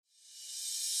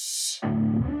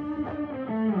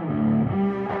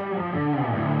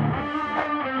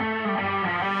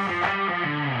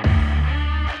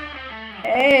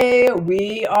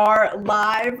We are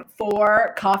live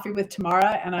for Coffee with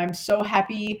Tamara, and I'm so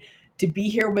happy to be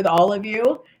here with all of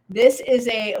you. This is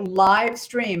a live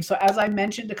stream. So as I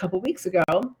mentioned a couple weeks ago,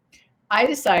 I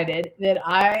decided that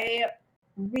I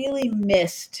really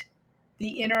missed the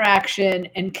interaction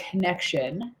and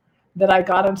connection that I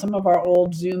got on some of our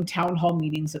old Zoom town hall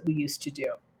meetings that we used to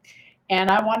do. And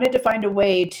I wanted to find a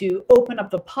way to open up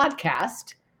the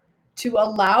podcast to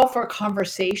allow for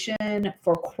conversation,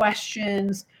 for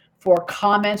questions, for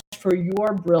comments, for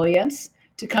your brilliance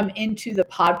to come into the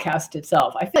podcast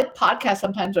itself. I feel like podcasts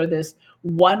sometimes are this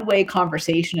one-way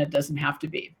conversation. It doesn't have to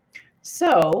be.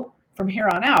 So from here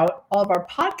on out, all of our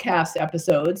podcast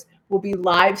episodes will be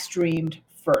live streamed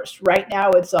first. Right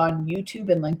now it's on YouTube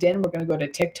and LinkedIn. We're going to go to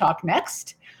TikTok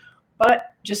next.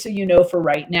 But just so you know, for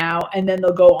right now, and then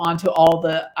they'll go on to all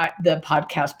the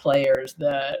podcast players,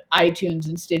 the iTunes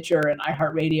and Stitcher and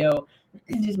iHeartRadio,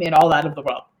 and all that of the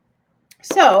world.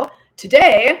 So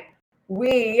today,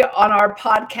 we, on our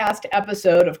podcast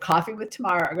episode of Coffee with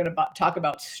Tamara, are going to talk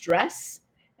about stress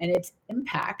and its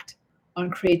impact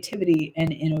on creativity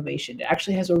and innovation. It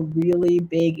actually has a really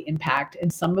big impact,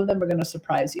 and some of them are going to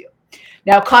surprise you.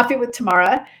 Now, Coffee with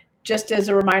Tamara, just as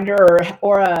a reminder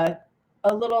or a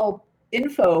little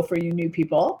info for you new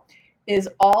people, is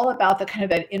all about the kind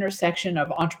of that intersection of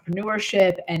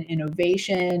entrepreneurship and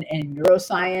innovation and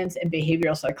neuroscience and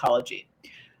behavioral psychology.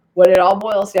 What it all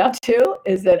boils down to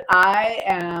is that I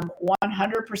am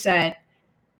 100%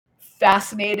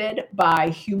 fascinated by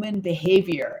human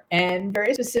behavior, and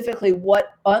very specifically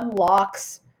what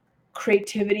unlocks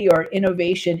creativity or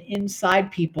innovation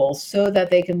inside people so that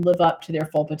they can live up to their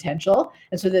full potential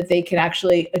and so that they can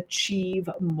actually achieve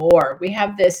more. We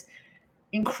have this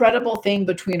incredible thing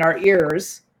between our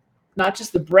ears, not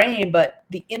just the brain, but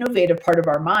the innovative part of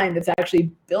our mind that's actually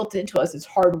built into us. It's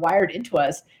hardwired into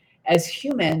us as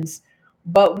humans,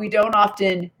 but we don't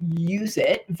often use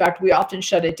it. In fact, we often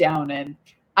shut it down. And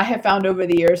I have found over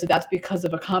the years that that's because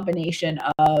of a combination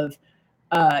of,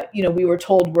 we were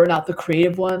told we're not the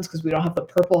creative ones because we don't have the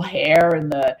purple hair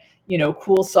and the,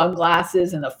 cool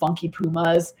sunglasses and the funky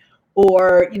Pumas,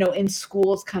 or, in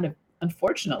school, it's kind of,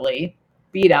 unfortunately,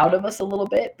 beat out of us a little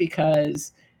bit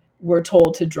because we're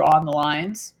told to draw on the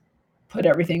lines, put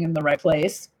everything in the right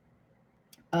place.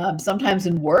 Sometimes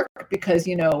in work, because,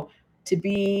 to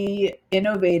be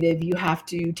innovative, you have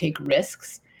to take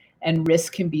risks, and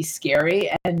risks can be scary,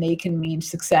 and they can mean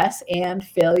success and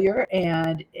failure.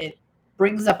 And it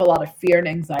brings up a lot of fear and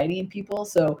anxiety in people.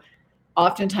 So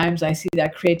oftentimes I see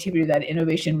that creativity, that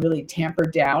innovation really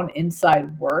tampered down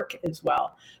inside work as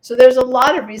well. So there's a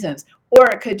lot of reasons. Or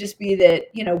it could just be that,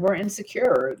 we're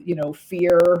insecure,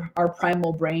 fear, our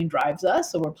primal brain drives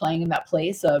us. So we're playing in that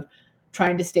place of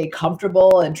trying to stay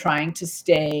comfortable and trying to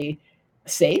stay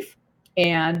safe.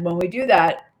 And when we do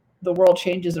that, the world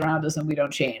changes around us and we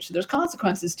don't change. So there's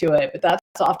consequences to it, but that's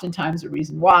oftentimes the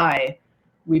reason why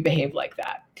we behave like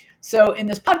that. So in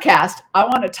this podcast, I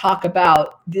want to talk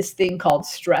about this thing called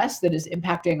stress that is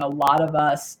impacting a lot of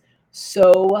us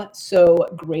so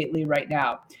greatly right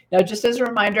now. Now, just as a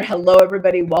reminder, hello,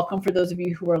 everybody. Welcome for those of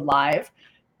you who are live.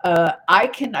 I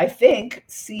think,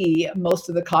 see most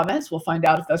of the comments. We'll find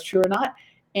out if that's true or not.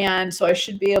 And so I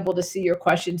should be able to see your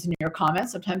questions and your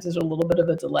comments. Sometimes there's a little bit of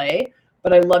a delay,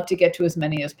 but I love to get to as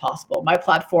many as possible. My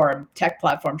tech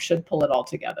platform should pull it all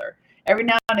together. Every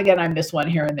now and again, I miss one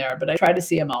here and there, but I try to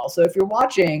see them all. So if you're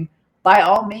watching, by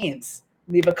all means,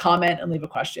 leave a comment and leave a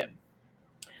question.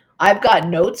 I've got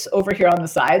notes over here on the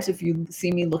sides. If you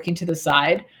see me looking to the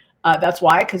side, that's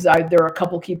why, because there are a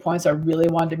couple key points I really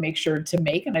wanted to make sure to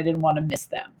make, and I didn't want to miss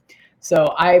them.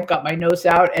 So I've got my notes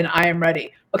out, and I am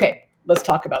ready. Okay, let's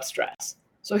talk about stress.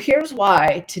 So here's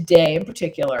why today in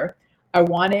particular, I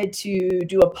wanted to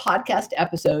do a podcast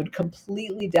episode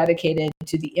completely dedicated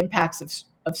to the impacts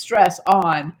of stress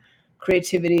on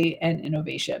creativity and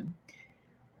innovation.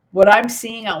 What I'm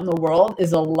seeing out in the world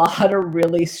is a lot of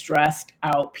really stressed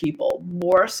out people,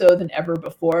 more so than ever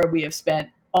before. We have spent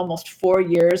almost 4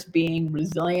 years being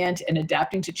resilient and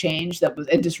adapting to change that was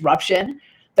a disruption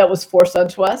that was forced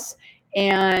onto us.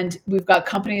 And we've got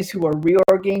companies who are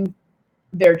reorging,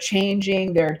 they're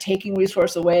changing, they're taking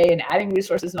resource away and adding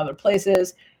resources in other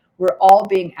places. We're all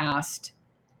being asked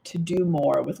to do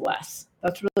more with less.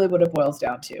 That's really what it boils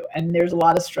down to. And there's a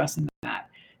lot of stress in that.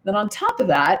 Then on top of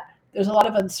that, there's a lot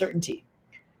of uncertainty.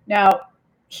 Now,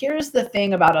 here's the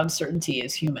thing about uncertainty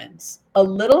as humans. A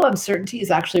little uncertainty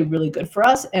is actually really good for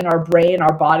us, and our brain,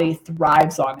 our body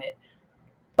thrives on it.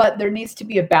 But there needs to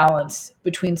be a balance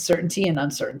between certainty and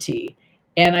uncertainty.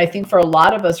 And I think for a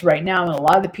lot of us right now, and a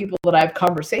lot of the people that I have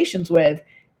conversations with,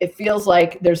 it feels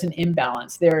like there's an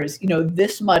imbalance. There's,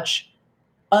 this much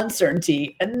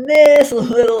uncertainty and this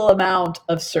little amount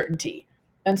of certainty.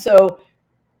 And so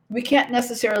we can't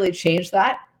necessarily change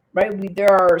that, right?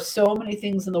 There are so many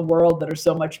things in the world that are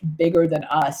so much bigger than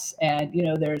us. And,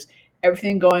 there's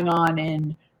everything going on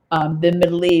in the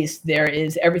Middle East. There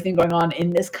is everything going on in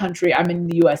this country. I'm in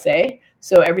the USA.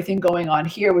 So everything going on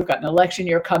here, we've got an election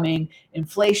year coming,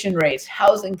 inflation rates,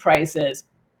 housing prices.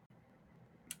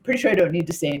 Pretty sure I don't need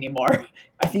to say anymore.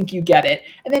 I think you get it.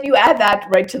 And then you add that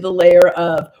right to the layer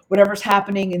of whatever's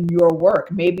happening in your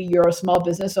work. Maybe you're a small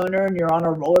business owner and you're on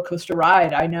a roller coaster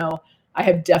ride. I know I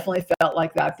have definitely felt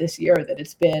like that this year, that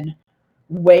it's been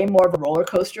way more of a roller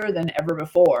coaster than ever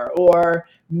before. Or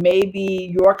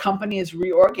maybe your company is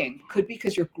reorging. Could be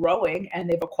because you're growing and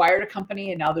they've acquired a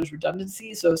company and now there's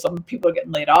redundancy. So some people are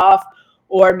getting laid off.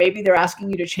 Or maybe they're asking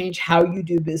you to change how you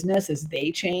do business as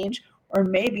they change. Or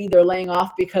maybe they're laying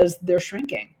off because they're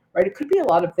shrinking, right? It could be a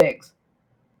lot of things.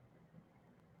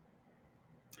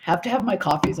 Have to have my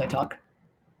coffee as I talk.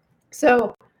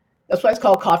 So that's why it's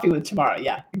called Coffee with Tamara.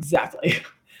 Yeah, exactly.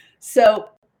 So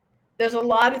there's a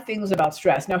lot of things about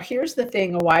stress. Now, here's the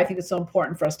thing, and why I think it's so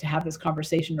important for us to have this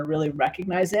conversation to really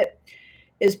recognize it,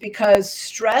 is because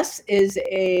stress is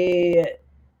it's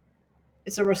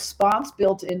a response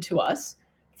built into us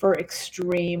for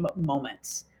extreme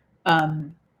moments.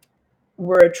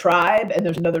 We're a tribe, and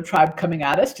there's another tribe coming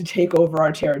at us to take over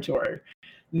our territory.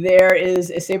 There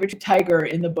is a saber-toothed tiger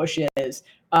in the bushes.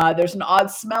 There's an odd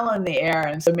smell in the air,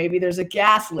 and so maybe there's a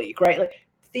gas leak, right? Like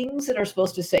things that are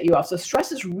supposed to set you off. So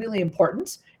stress is really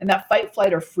important, and that fight,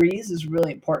 flight, or freeze is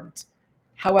really important.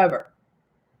 However,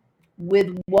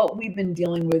 with what we've been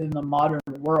dealing with in the modern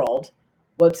world,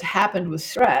 what's happened with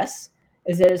stress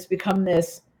is that it's become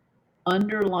this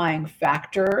underlying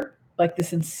factor, like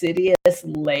this insidious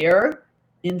layer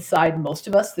inside most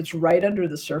of us that's right under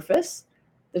the surface,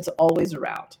 that's always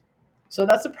around. So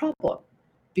that's a problem,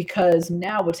 because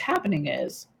now what's happening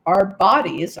is our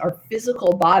bodies, our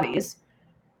physical bodies,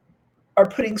 are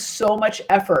putting so much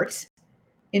effort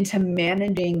into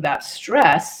managing that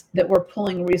stress that we're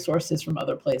pulling resources from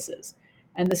other places.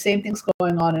 And the same thing's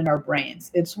going on in our brains.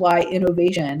 It's why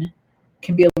innovation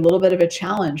can be a little bit of a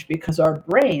challenge, because our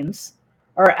brains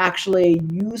are actually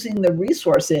using the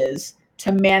resources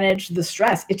to manage the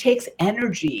stress. It takes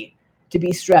energy to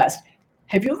be stressed.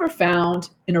 Have you ever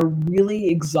found in a really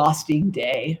exhausting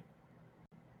day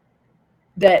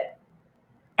that,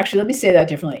 actually, let me say that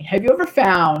differently. Have you ever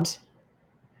found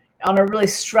on a really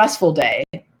stressful day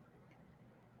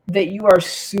that you are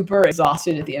super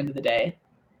exhausted at the end of the day?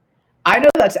 I know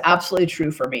that's absolutely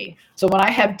true for me. So when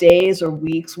I have days or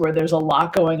weeks where there's a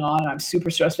lot going on and I'm super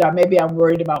stressed out, maybe I'm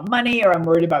worried about money, or I'm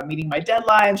worried about meeting my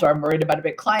deadlines, or I'm worried about a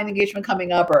big client engagement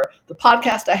coming up, or the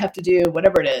podcast I have to do,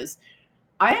 whatever it is,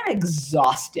 I am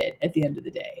exhausted at the end of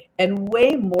the day, and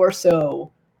way more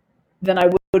so than I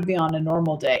would be on a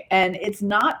normal day. And it's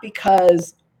not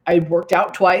because I worked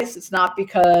out twice. It's not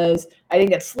because I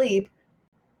didn't get sleep.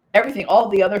 Everything, all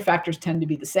the other factors tend to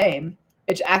be the same.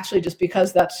 It's actually just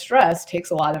because that stress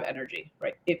takes a lot of energy,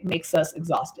 right? It makes us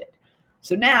exhausted.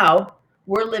 So now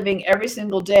we're living every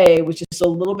single day, which is a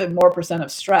little bit more percent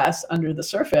of stress under the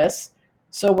surface.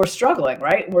 So we're struggling,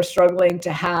 right? We're struggling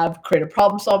to have creative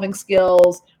problem solving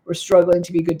skills. We're struggling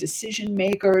to be good decision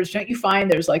makers. Don't you find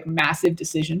there's like massive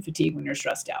decision fatigue when you're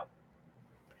stressed out?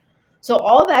 So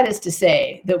all that is to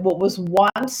say that what was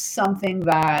once something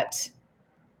that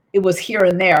it was here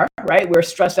and there, right? We're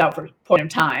stressed out for a point in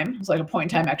time. It's like a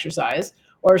point in time exercise,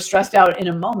 or stressed out in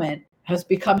a moment, has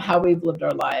become how we've lived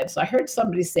our lives. I heard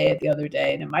somebody say it the other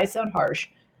day, and it might sound harsh,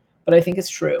 but I think it's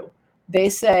true. They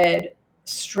said,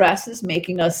 stress is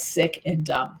making us sick and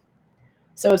dumb.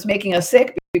 So it's making us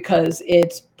sick because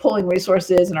it's pulling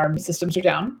resources and our systems are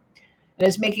down. And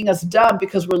it's making us dumb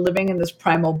because we're living in this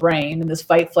primal brain, in this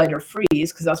fight, flight, or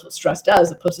freeze, because that's what stress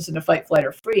does. It puts us in a fight, flight,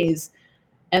 or freeze.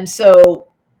 And so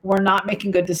we're not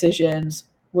making good decisions.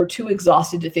 We're too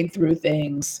exhausted to think through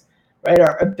things, right?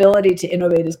 Our ability to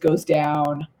innovate goes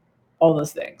down, all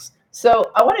those things.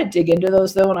 So I want to dig into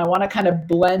those, though, and I want to kind of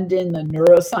blend in the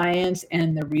neuroscience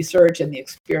and the research and the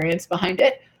experience behind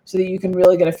it so that you can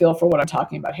really get a feel for what I'm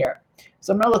talking about here.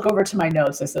 So I'm going to look over to my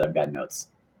notes. I said I've got notes.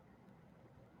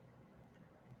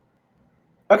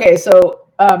 Okay, so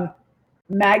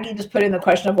Maggie just put in the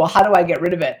question of, well, how do I get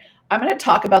rid of it? I'm going to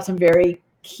talk about some very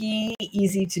key,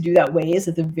 easy to do that ways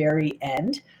at the very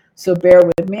end. So bear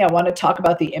with me. I want to talk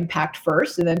about the impact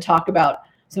first, and then talk about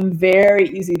some very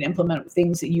easy to implement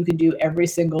things that you can do every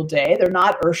single day. They're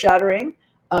not earth-shattering.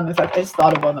 In fact, I just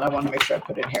thought of one that I want to make sure I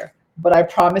put in here, but I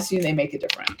promise you they make a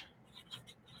difference.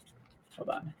 Hold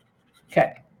on.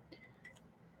 Okay.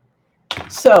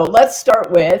 So let's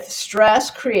start with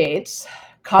stress creates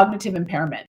cognitive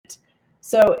impairment.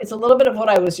 So it's a little bit of what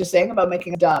I was just saying about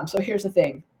making it dumb. So here's the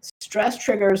thing. Stress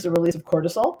triggers the release of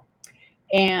cortisol,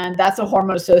 and that's a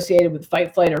hormone associated with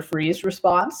fight, flight, or freeze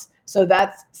response. So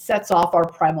that sets off our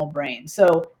primal brain.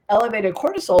 So elevated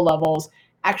cortisol levels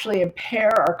actually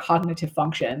impair our cognitive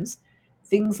functions,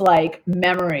 things like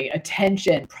memory,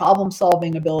 attention,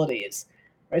 problem-solving abilities,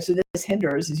 right? So this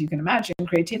hinders, as you can imagine,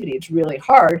 creativity. It's really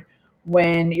hard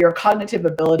when your cognitive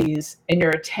abilities and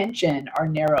your attention are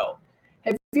narrow.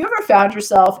 Have you ever found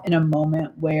yourself in a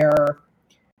moment where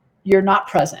you're not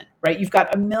present, right? You've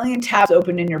got a million tabs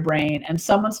open in your brain and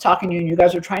someone's talking to you and you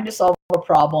guys are trying to solve a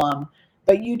problem,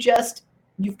 but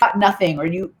you've got nothing, or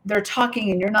they're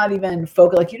talking and you're not even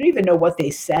focused, like you don't even know what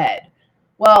they said.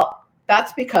 Well,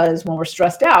 that's because when we're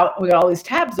stressed out and we got all these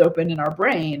tabs open in our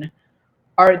brain,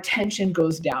 our attention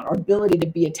goes down, our ability to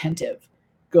be attentive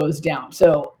goes down.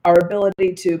 So our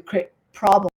ability to create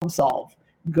problem solve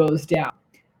goes down.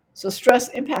 So stress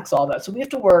impacts all that. So we have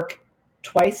to work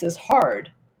twice as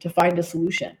hard to find a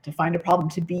solution, to find a problem,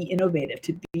 to be innovative,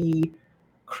 to be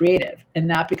creative. And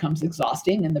that becomes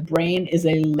exhausting. And the brain is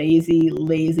a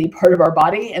lazy part of our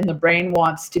body. And the brain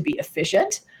wants to be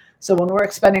efficient. So when we're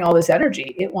expending all this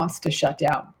energy, it wants to shut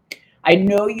down. I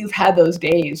know you've had those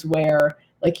days where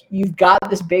like you've got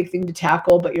this big thing to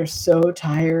tackle, but you're so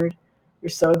tired, you're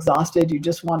so exhausted, you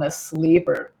just want to sleep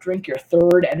or drink your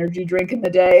third energy drink in the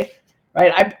day,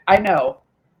 right? I know,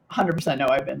 100% know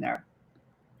I've been there.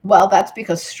 Well, that's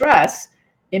because stress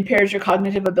impairs your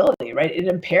cognitive ability, right? It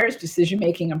impairs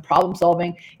decision-making and problem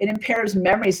solving. It impairs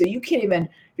memory. So you can't even, have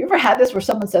you ever had this where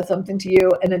someone said something to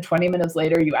you and then 20 minutes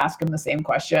later you ask them the same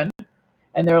question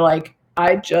and they're like,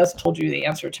 I just told you the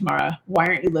answer, Tamara. Why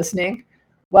aren't you listening?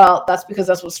 Well, that's because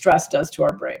that's what stress does to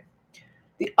our brain.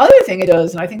 The other thing it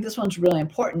does, and I think this one's really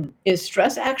important, is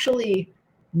stress actually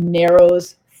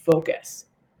narrows focus.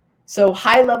 So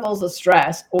high levels of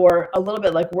stress, or a little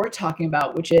bit like we're talking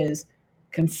about, which is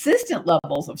consistent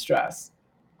levels of stress,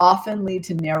 often lead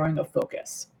to narrowing of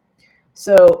focus.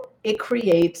 So it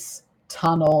creates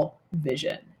tunnel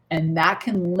vision, and that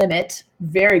can limit,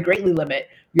 very greatly limit,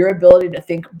 your ability to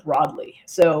think broadly.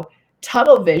 So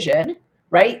tunnel vision,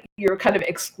 right? You're kind of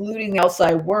excluding the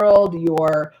outside world.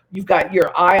 You've got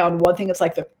your eye on one thing. It's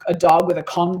like a dog with a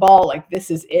Kong ball. Like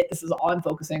this is it. This is all I'm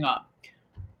focusing on.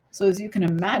 So as you can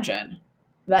imagine,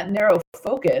 that narrow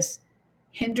focus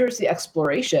hinders the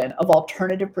exploration of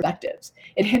alternative perspectives.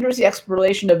 It hinders the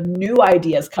exploration of new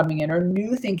ideas coming in, or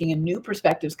new thinking and new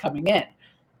perspectives coming in.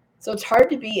 So it's hard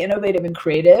to be innovative and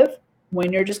creative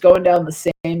when you're just going down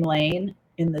the same lane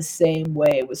in the same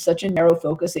way with such a narrow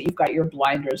focus that you've got your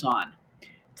blinders on.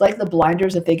 It's like the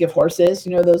blinders that they give horses,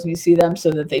 you know, those when you see them,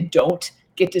 so that they don't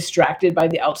get distracted by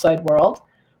the outside world.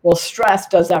 Well, stress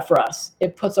does that for us.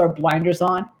 It puts our blinders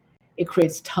on. It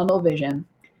creates tunnel vision.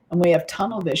 And when we have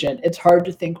tunnel vision, it's hard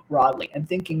to think broadly. And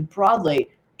thinking broadly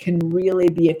can really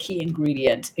be a key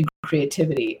ingredient in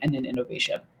creativity and in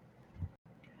innovation.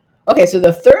 Okay, so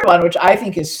the third one, which I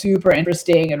think is super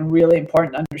interesting and really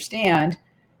important to understand,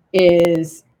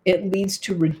 is it leads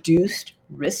to reduced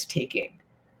risk-taking.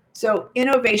 So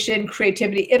innovation,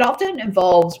 creativity, it often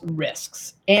involves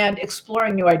risks and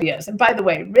exploring new ideas. And by the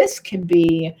way, risk can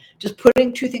be just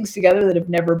putting two things together that have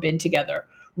never been together.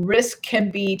 Risk can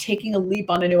be taking a leap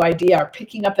on a new idea, or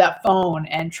picking up that phone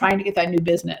and trying to get that new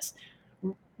business.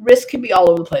 Risk can be all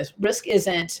over the place. Risk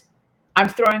isn't, I'm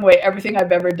throwing away everything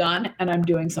I've ever done and I'm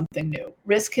doing something new.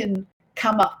 Risk can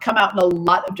come out in a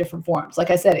lot of different forms.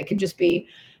 Like I said, it can just be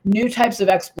new types of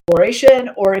exploration,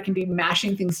 or it can be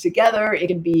mashing things together. It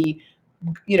can be,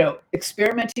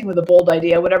 experimenting with a bold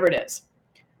idea, whatever it is.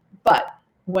 But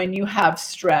when you have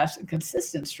stress and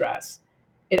consistent stress,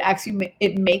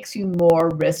 it makes you more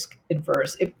risk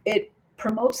adverse. It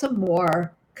promotes a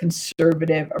more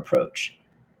conservative approach.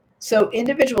 So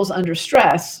individuals under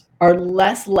stress are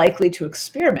less likely to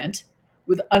experiment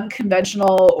with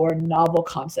unconventional or novel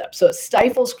concepts. So it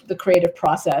stifles the creative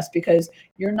process because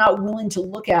you're not willing to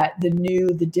look at the new,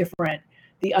 the different,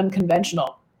 the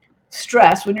unconventional.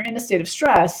 Stress, when you're in a state of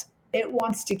stress, it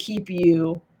wants to keep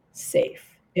you safe.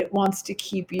 It wants to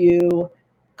keep you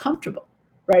comfortable,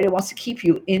 right? It wants to keep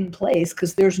you in place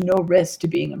because there's no risk to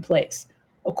being in place,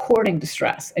 according to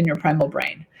stress and your primal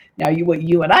brain. Now, what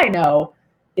you and I know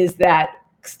is that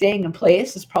staying in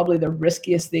place is probably the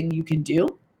riskiest thing you can do,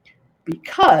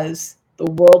 because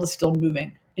the world is still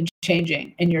moving and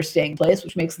changing and you're staying in place,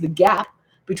 which makes the gap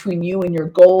between you and your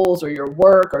goals or your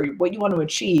work or what you want to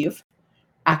achieve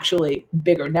actually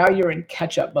bigger. Now you're in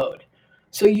catch-up mode.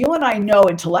 So you and I know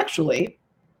intellectually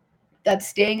that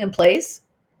staying in place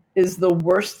is the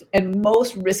worst and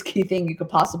most risky thing you could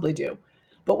possibly do.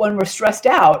 But when we're stressed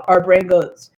out, our brain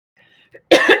goes,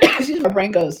 our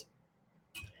brain goes,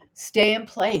 stay in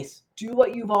place. Do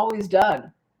what you've always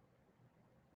done.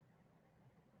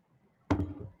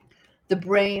 The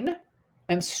brain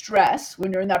and stress,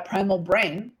 when you're in that primal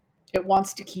brain, it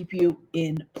wants to keep you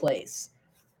in place.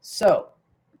 So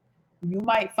you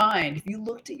might find, if you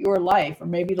looked at your life, or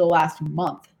maybe the last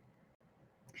month,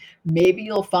 maybe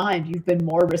you'll find you've been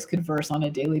more risk adverse on a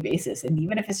daily basis. And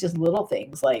even if it's just little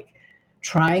things like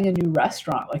trying a new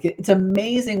restaurant, like it's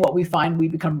amazing what we find we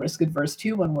become risk adverse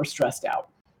to when we're stressed out.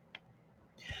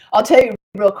 I'll tell you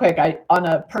real quick, on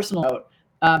a personal note,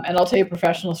 and I'll tell you a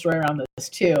professional story around this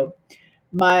too.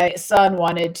 My son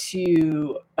wanted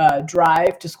to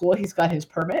drive to school. He's got his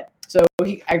permit. So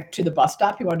to the bus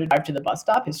stop. He wanted to drive to the bus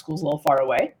stop. His school's a little far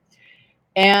away.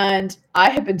 And I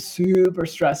had been super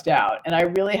stressed out. And I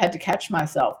really had to catch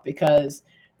myself, because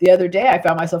the other day I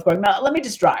found myself going, no, let me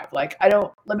just drive. Like,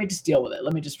 let me just deal with it.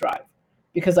 Let me just drive.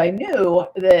 Because I knew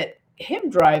that him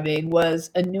driving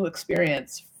was a new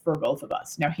experience for both of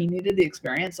us. Now, he needed the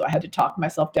experience, so I had to talk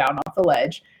myself down off the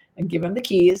ledge and give him the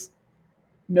keys.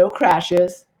 No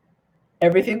crashes.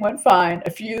 Everything went fine.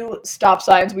 A few stop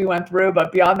signs we went through,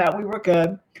 but beyond that, we were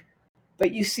good.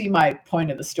 But you see my point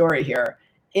of the story here.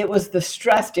 It was the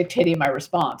stress dictating my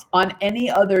response. On any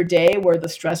other day where the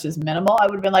stress is minimal, I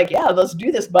would have been like, yeah, let's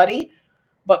do this, buddy.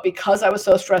 But because I was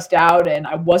so stressed out and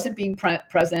I wasn't being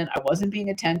present, I wasn't being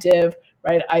attentive,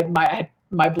 right? I had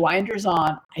my blinders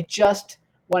on. I just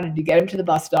wanted to get him to the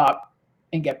bus stop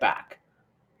and get back.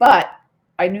 But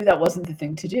I knew that wasn't the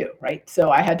thing to do, right?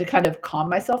 So I had to kind of calm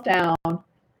myself down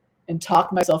and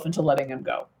talk myself into letting him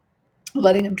go,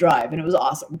 letting him drive. And it was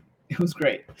awesome. It was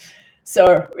great.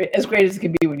 So as great as it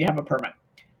can be when you have a permit.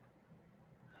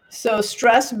 So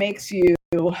stress makes you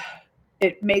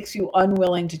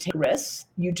unwilling to take risks.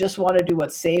 You just want to do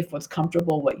what's safe, what's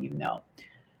comfortable, what you know.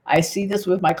 I see this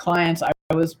with my clients. I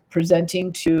was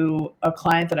presenting to a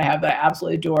client that I have that I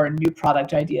absolutely adore, new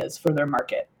product ideas for their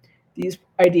market. These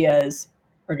ideas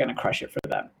are going to crush it for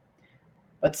them.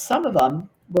 But some of them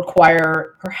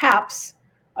require perhaps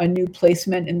a new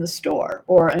placement in the store,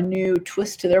 or a new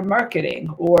twist to their marketing,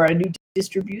 or a new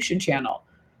distribution channel.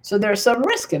 So there's some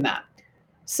risk in that.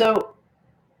 So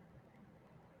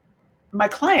my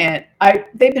client,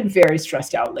 they've been very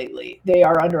stressed out lately. They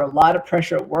are under a lot of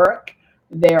pressure at work.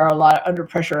 They are under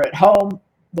pressure at home.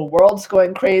 The world's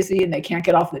going crazy and they can't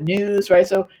get off the news, right?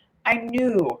 So I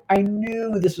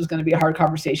knew this was going to be a hard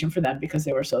conversation for them because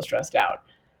they were so stressed out.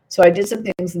 So I did some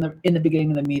things in the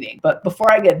beginning of the meeting. But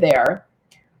before I get there,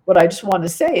 what I just want to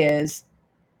say is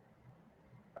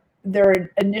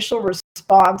their initial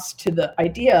response to the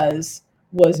ideas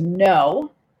was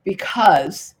no,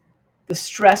 because the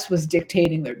stress was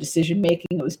dictating their decision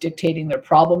making. It was dictating their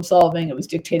problem solving. It was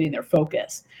dictating their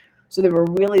focus. So they were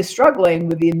really struggling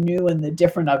with the new and the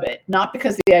different of it, not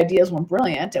because the ideas weren't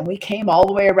brilliant. And we came all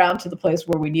the way around to the place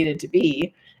where we needed to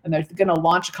be. And they're going to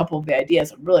launch a couple of the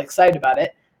ideas. I'm really excited about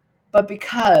it. But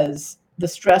because the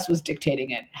stress was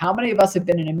dictating it. How many of us have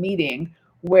been in a meeting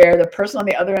where the person on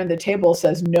the other end of the table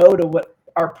says no to what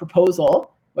our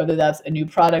proposal, whether that's a new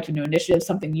product, a new initiative,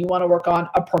 something you want to work on,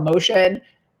 a promotion,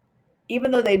 even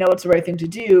though they know it's the right thing to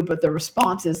do, but the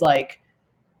response is like,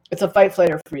 it's a fight,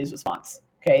 flight, or freeze response.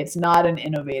 Okay, it's not an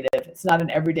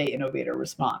everyday innovator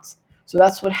response. So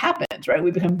that's what happens, right? We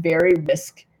become very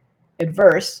risk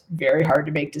adverse, very hard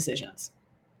to make decisions.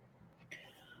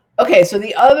 Okay, so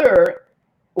the other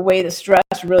way that stress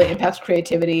really impacts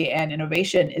creativity and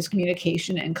innovation is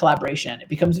communication and collaboration. It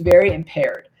becomes very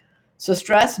impaired. So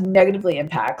stress negatively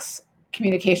impacts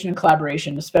communication and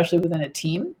collaboration, especially within a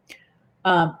team.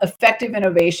 Effective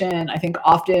innovation, I think,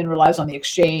 often relies on the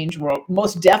exchange, or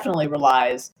most definitely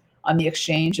relies on the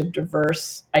exchange of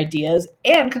diverse ideas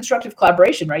and constructive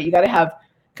collaboration, right? You got to have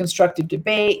constructive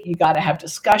debate, you got to have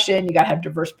discussion, you got to have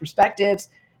diverse perspectives,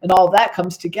 and all of that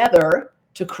comes together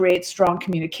to create strong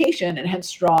communication and hence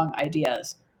strong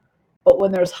ideas. But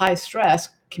when there's high stress,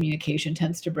 communication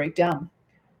tends to break down.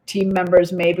 Team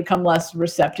members may become less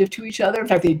receptive to each other. In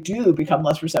fact, they do become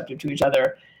less receptive to each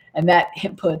other, and that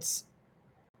hinders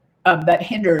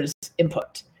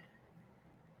input.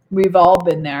 We've all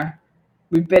been there.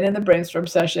 We've been in the brainstorm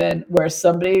session where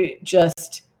somebody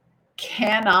just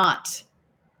cannot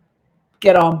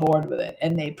get on board with it,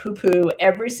 and they poo-poo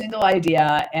every single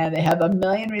idea, and they have a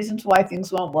million reasons why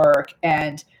things won't work.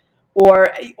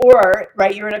 Or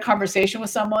right, you're in a conversation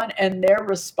with someone and their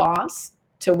response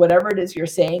to whatever it is you're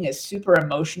saying is super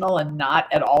emotional and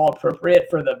not at all appropriate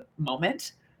for the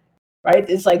moment, right?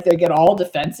 It's like they get all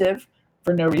defensive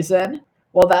for no reason.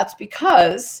 Well, that's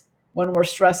because when we're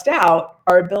stressed out,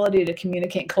 our ability to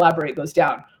communicate and collaborate goes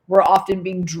down. we're often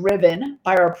being driven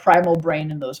by our primal brain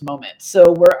in those moments.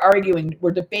 So we're arguing,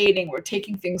 we're debating, we're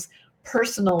taking things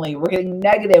personally, we're getting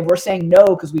negative, we're saying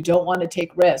no because we don't want to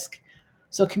take risk.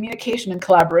 So communication and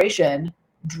collaboration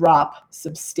drop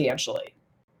substantially.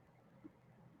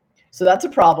 So that's a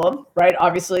problem, right?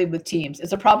 Obviously with teams.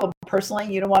 It's a problem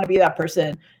personally. You don't want to be that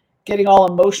person getting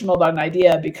all emotional about an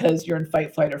idea because you're in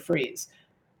fight, flight, or freeze.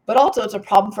 But also it's a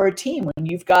problem for a team when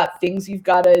you've got things you've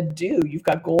got to do, you've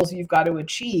got goals you've got to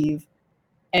achieve,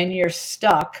 and you're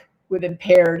stuck with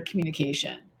impaired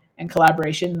communication and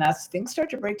collaboration. And that's things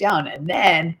start to break down. And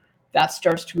then that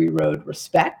starts to erode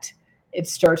respect. It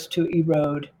starts to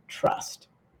erode trust.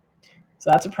 So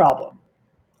that's a problem,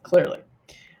 clearly.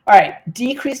 All right,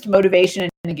 decreased motivation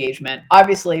and engagement.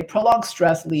 Obviously, prolonged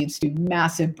stress leads to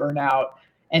massive burnout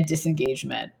and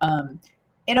disengagement.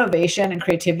 Innovation and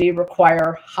creativity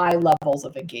require high levels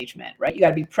of engagement, right? You got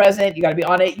to be present, you got to be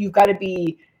on it, you've got to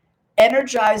be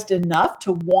energized enough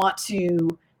to want to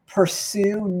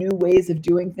pursue new ways of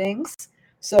doing things.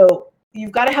 So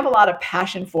you've got to have a lot of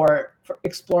passion for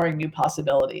exploring new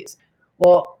possibilities.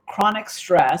 Well, chronic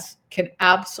stress can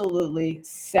absolutely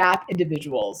sap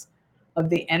individuals of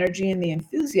the energy and the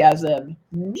enthusiasm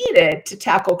needed to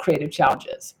tackle creative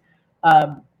challenges.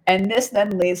 And this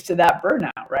then leads to that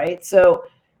burnout, right? So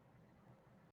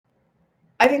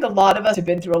I think a lot of us have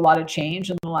been through a lot of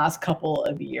change in the last couple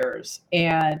of years,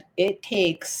 and it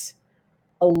takes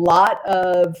a lot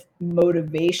of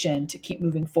motivation to keep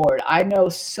moving forward. I know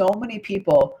so many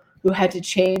people who had to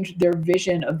change their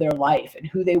vision of their life and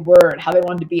who they were and how they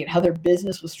wanted to be and how their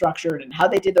business was structured and how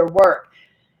they did their work.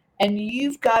 And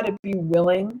you've got to be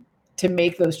willing to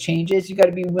make those changes. You've got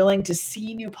to be willing to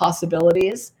see new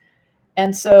possibilities.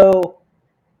 And so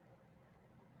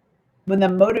when the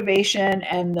motivation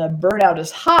and the burnout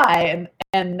is high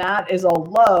and that is all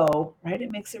low, right,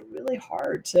 it makes it really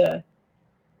hard to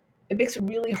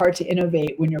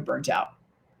innovate when you're burnt out.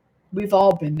 We've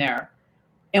all been there.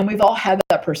 And we've all had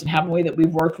that person, haven't we, that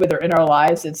we've worked with or in our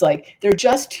lives. It's like they're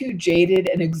just too jaded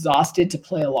and exhausted to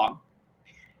play along.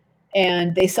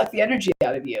 And they suck the energy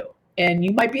out of you. And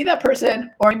you might be that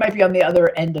person, or you might be on the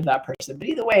other end of that person. But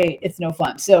either way, it's no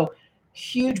fun. So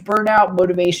huge burnout,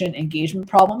 motivation, engagement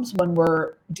problems when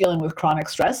we're dealing with chronic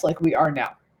stress like we are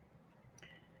now.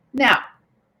 Now,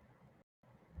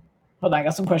 hold on, I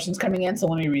got some questions coming in, so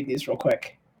let me read these real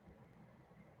quick.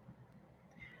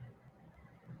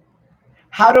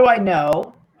 How do I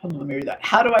know? Hold on, let me read that.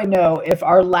 How do I know if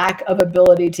our lack of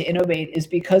ability to innovate is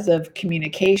because of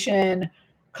communication,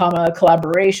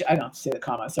 collaboration? I don't say the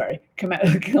comma, sorry.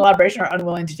 Collaboration or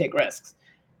unwilling to take risks?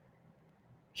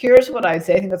 Here's what I'd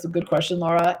say. I think that's a good question,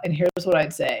 Laura. And here's what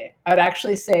I'd say. I'd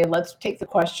actually say, let's take the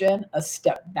question a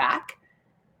step back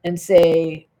and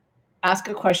say, ask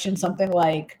a question something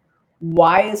like,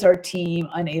 why is our team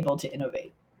unable to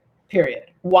innovate?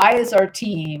 Period. Why is our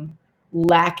team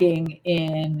lacking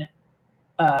in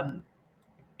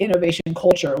innovation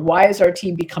culture? Why is our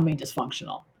team becoming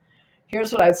dysfunctional?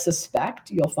 Here's what I suspect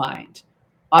you'll find.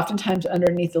 Oftentimes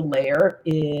underneath the layer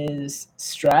is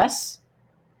stress,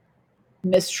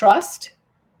 mistrust,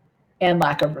 and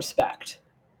lack of respect.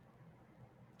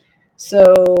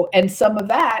 So, and some of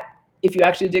that, if you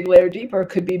actually dig a layer deeper,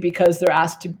 could be because they're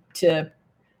asked to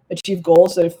achieve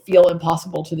goals that feel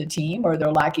impossible to the team, or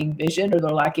they're lacking vision, or they're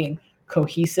lacking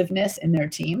cohesiveness in their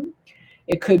team.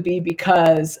 It could be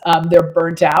because they're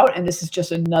burnt out and this is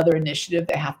just another initiative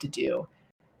they have to do.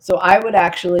 So I would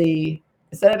actually,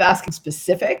 instead of asking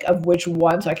specific of which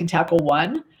one, so I can tackle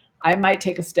one, I might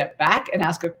take a step back and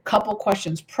ask a couple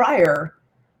questions prior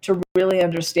to really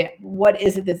understand what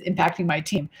is it that's impacting my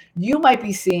team. You might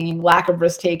be seeing lack of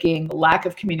risk-taking, lack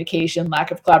of communication, lack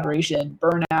of collaboration,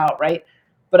 burnout, right?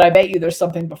 But I bet you there's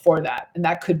something before that. And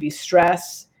that could be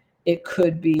stress. It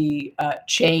could be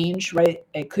change, right?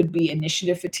 It could be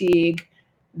initiative fatigue.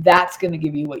 That's going to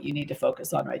give you what you need to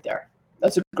focus on right there.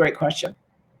 That's a great question.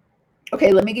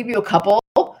 Okay, let me give you a couple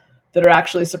that are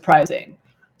actually surprising.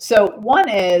 So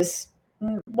one's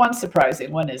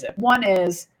surprising. One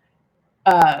is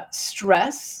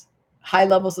stress, high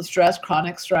levels of stress,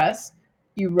 chronic stress,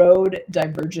 erode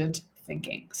divergent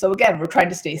thinking. So again, we're trying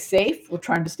to stay safe. We're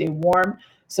trying to stay warm.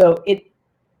 So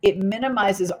it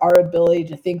minimizes our ability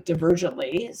to think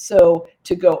divergently. So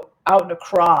to go out and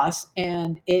across,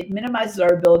 and it minimizes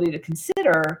our ability to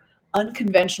consider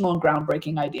unconventional and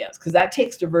groundbreaking ideas, because that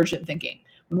takes divergent thinking.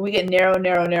 When we get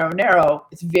narrow,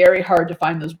 it's very hard to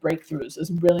find those breakthroughs, those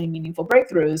really meaningful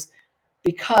breakthroughs,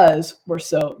 because we're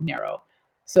so narrow.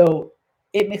 So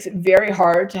it makes it very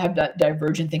hard to have that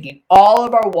divergent thinking. All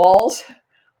of our walls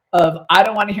of, I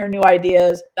don't want to hear new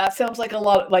ideas. That sounds like a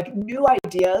lot of, like, new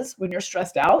ideas when you're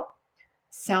stressed out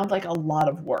sound like a lot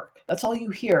of work. That's all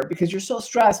you hear because you're so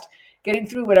stressed getting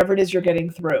through whatever it is you're getting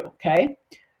through, okay?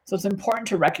 So it's important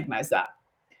to recognize that.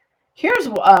 Here's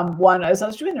one, as I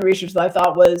was doing the research that I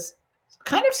thought was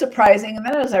kind of surprising, and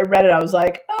then as I read it, I was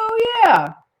like, oh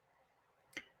yeah,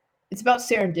 it's about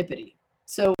serendipity.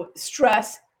 So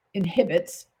stress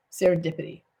inhibits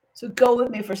serendipity. So go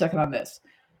with me for a second on this.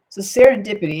 So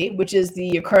serendipity, which is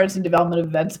the occurrence and development of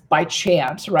events by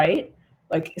chance, right?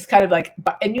 Like it's kind of like,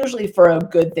 and usually for a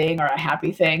good thing or a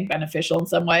happy thing, beneficial in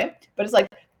some way, but it's like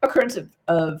occurrence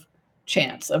of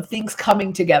chance, of things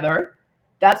coming together.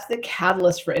 That's the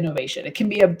catalyst for innovation. It can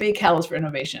be a big catalyst for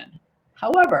innovation.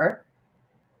 However,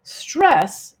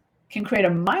 stress can create a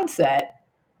mindset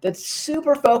that's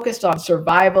super focused on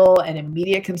survival and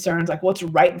immediate concerns, like what's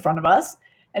right in front of us,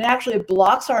 and actually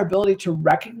blocks our ability to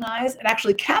recognize and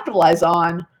actually capitalize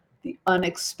on the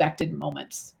unexpected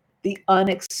moments, the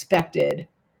unexpected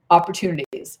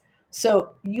opportunities.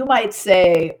 So you might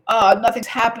say, oh, nothing's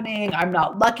happening. I'm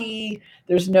not lucky.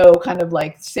 There's no kind of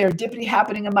like serendipity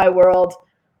happening in my world.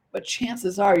 But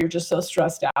chances are you're just so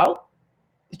stressed out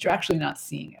that you're actually not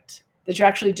seeing it, that you're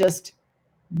actually just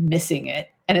missing it.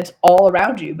 And it's all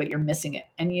around you, but you're missing it.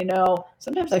 And you know,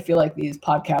 sometimes I feel like these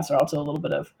podcasts are also a little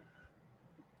bit of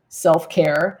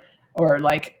self-care or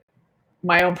like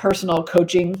my own personal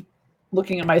coaching,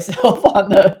 looking at myself on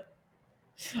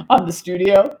the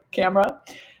studio camera.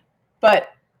 But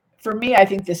for me, I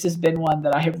think this has been one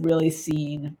that I have really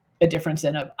seen a difference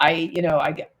in.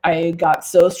 I got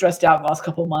so stressed out the last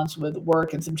couple of months with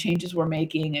work and some changes we're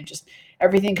making and just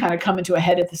everything kind of coming to a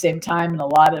head at the same time in a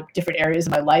lot of different areas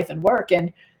of my life and work.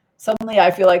 And suddenly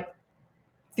I feel like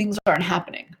things aren't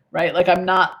happening, right? Like I'm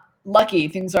not lucky.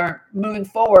 Things aren't moving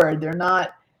forward.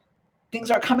 Things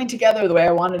aren't coming together the way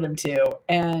I wanted them to.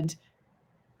 And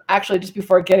actually, just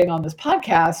before getting on this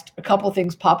podcast, a couple of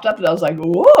things popped up that I was like,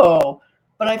 whoa.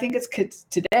 But I think it's because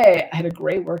today I had a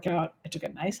great workout. I took a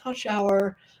nice hot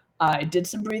shower. I did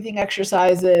some breathing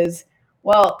exercises.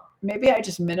 Well, maybe I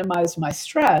just minimized my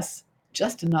stress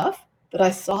just enough that I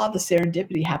saw the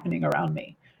serendipity happening around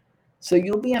me. So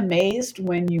you'll be amazed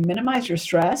when you minimize your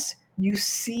stress, you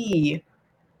see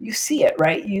it,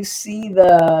 right? You see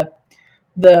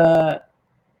the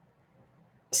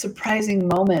surprising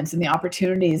moments and the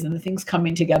opportunities and the things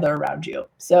coming together around you.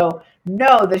 So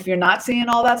know that if you're not seeing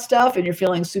all that stuff and you're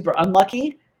feeling super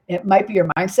unlucky, it might be your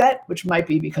mindset, which might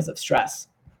be because of stress.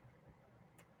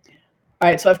 All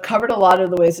right, so I've covered a lot of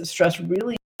the ways that stress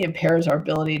really impairs our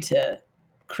ability to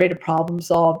create a problem,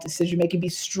 solve, decision making, be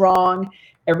strong,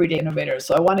 everyday innovators.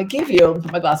 So I want to give you,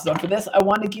 put my glasses on for this, I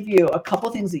want to give you a couple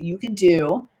things that you can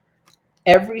do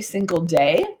every single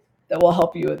day that will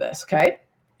help you with this, okay?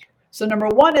 So number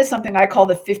one is something I call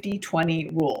the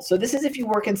 50-20 rule. So this is if you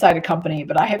work inside a company,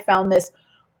 but I have found this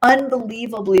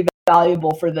unbelievably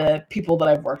valuable for the people that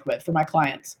I've worked with, for my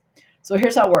clients. So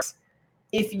here's how it works.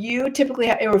 If you typically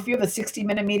have, or if you have a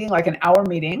 60-minute meeting, like an hour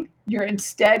meeting, you're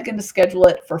instead going to schedule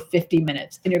it for 50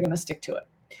 minutes and you're going to stick to it.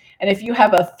 And if you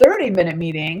have a 30-minute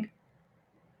meeting,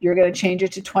 you're going to change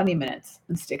it to 20 minutes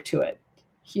and stick to it.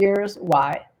 Here's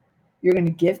why. You're going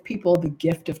to give people the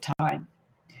gift of time.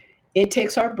 It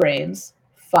takes our brains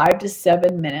 5 to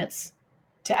 7 minutes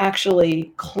to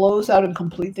actually close out and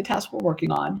complete the task we're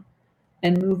working on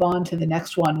and move on to the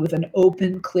next one with an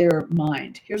open, clear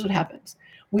mind. Here's what happens.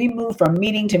 We move from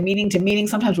meeting to meeting to meeting.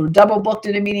 Sometimes we're double booked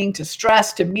in a meeting, to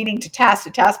stress, to meeting, to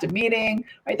task, to meeting,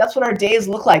 right? That's what our days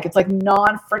look like. It's like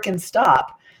non-frickin'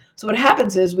 stop. So what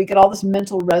happens is we get all this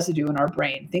mental residue in our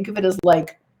brain. Think of it as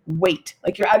like weight,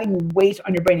 like you're adding weight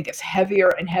on your brain. It gets heavier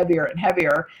and heavier and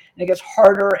heavier, and it gets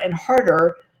harder and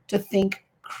harder to think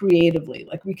creatively.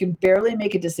 Like we can barely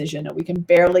make a decision and we can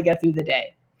barely get through the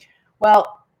day.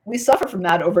 Well, we suffer from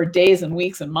that over days and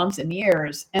weeks and months and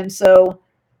years. And so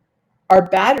our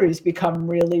batteries become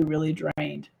really, really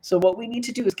drained. So what we need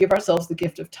to do is give ourselves the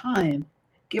gift of time,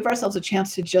 give ourselves a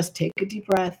chance to just take a deep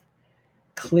breath,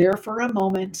 clear for a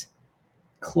moment,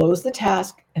 close the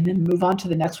task, and then move on to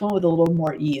the next one with a little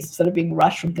more ease instead of being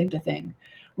rushed from thing to thing.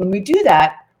 When we do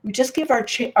that, we just give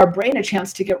our brain a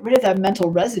chance to get rid of that mental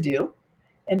residue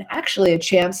and actually a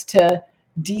chance to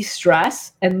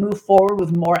de-stress and move forward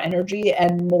with more energy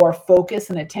and more focus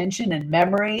and attention and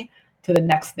memory to the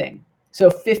next thing. So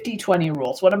 50-20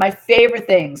 rules, one of my favorite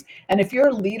things. And if you're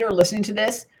a leader listening to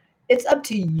this, it's up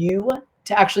to you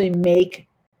to actually make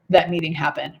that meeting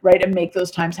happen, right? And make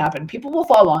those times happen. People will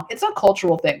follow along. It's a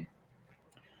cultural thing.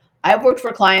 I've worked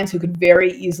for clients who could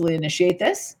very easily initiate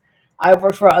this. I've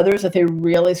worked for others that they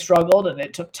really struggled and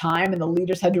it took time and the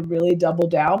leaders had to really double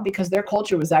down because their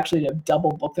culture was actually to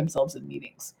double book themselves in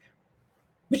meetings,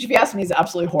 which if you ask me is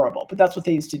absolutely horrible, but that's what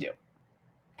they used to do.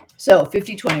 So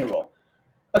 50-20 rule.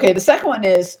 Okay, the second one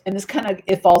is, and this kind of,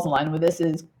 it falls in line with this,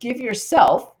 is give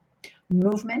yourself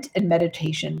movement and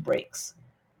meditation breaks.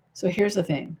 So here's the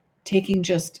thing, taking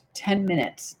just 10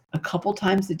 minutes a couple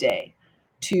times a day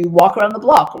to walk around the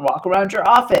block, walk around your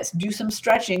office, do some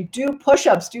stretching, do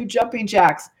push-ups, do jumping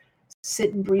jacks,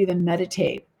 sit and breathe and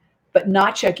meditate, but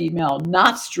not check email,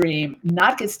 not stream,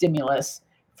 not get stimulus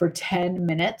for 10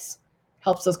 minutes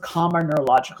helps us calm our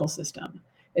neurological system.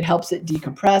 It helps it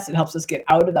decompress. It helps us get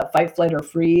out of that fight, flight, or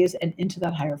freeze and into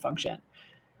that higher function.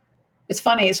 It's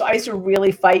funny. So I used to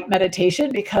really fight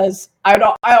meditation because I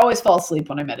always fall asleep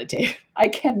when I meditate. I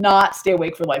cannot stay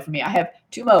awake for the life of me. I have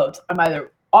two modes. I'm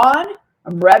either on,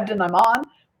 I'm revved and I'm on,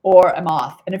 or I'm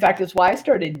off. And in fact, it's why I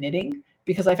started knitting,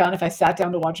 because I found if I sat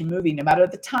down to watch a movie, no matter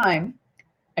the time,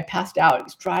 I passed out.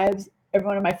 It drives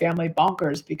everyone in my family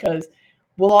bonkers because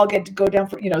we'll all get to go down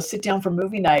for, sit down for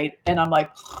movie night. And I'm like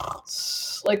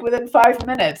within 5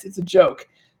 minutes, it's a joke.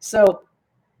 So,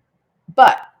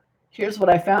 but here's what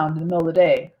I found in the middle of the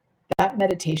day. That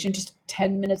meditation, just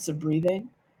 10 minutes of breathing,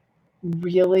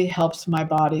 really helps my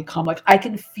body calm. Like I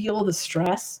can feel the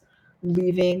stress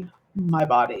leaving my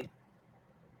body.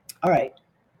 All right.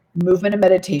 Movement and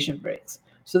meditation breaks.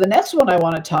 So the next one I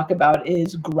want to talk about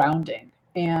is grounding.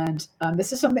 And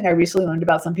this is something I recently learned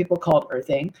about. Some people call it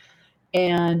earthing.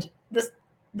 And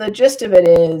the gist of it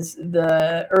is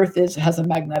the earth has a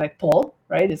magnetic pull,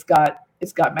 right? It's got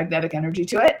magnetic energy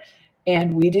to it,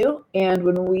 and we do. And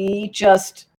when we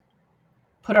just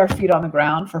put our feet on the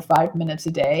ground for 5 minutes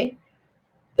a day,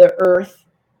 the earth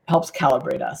helps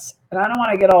calibrate us. And I don't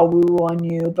want to get all woo on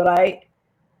you, but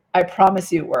I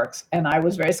promise you it works. And I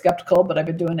was very skeptical, but I've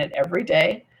been doing it every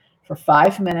day for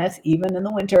 5 minutes, even in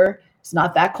the winter. It's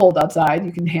not that cold outside.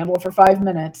 You can handle it for 5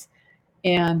 minutes.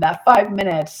 And that 5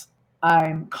 minutes,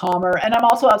 I'm calmer. And I'm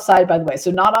also outside, by the way. So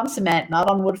not on cement, not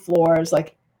on wood floors,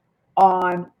 like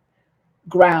on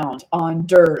ground, on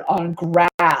dirt, on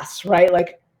grass, right?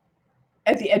 Like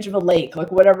at the edge of a lake,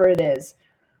 like whatever it is.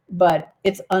 But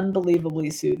it's unbelievably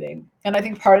soothing. And I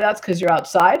think part of that's because you're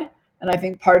outside. And I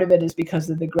think part of it is because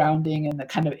of the grounding and the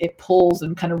kind of, it pulls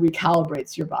and kind of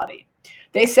recalibrates your body.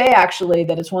 They say actually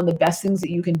that it's one of the best things that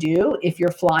you can do if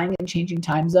you're flying and changing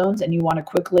time zones and you want to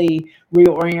quickly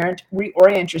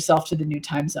reorient yourself to the new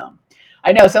time zone.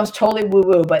 I know it sounds totally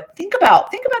woo-woo, but think about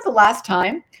the last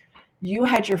time you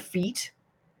had your feet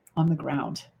on the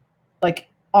ground, like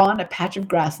on a patch of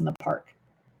grass in the park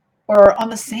or on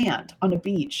the sand on a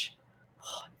beach.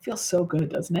 Oh, it feels so good,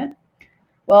 doesn't it?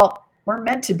 Well, we're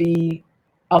meant to be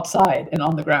outside and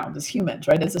on the ground as humans,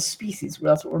 right? As a species,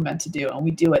 that's what we're meant to do. And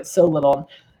we do it so little.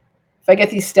 If I get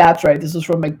these stats right, this was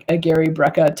from a Gary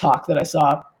Brecka talk that I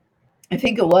saw. I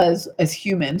think it was, as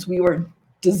humans, we were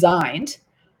designed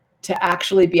to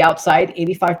actually be outside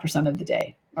 85% of the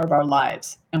day of our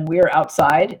lives. And we're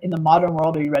outside in the modern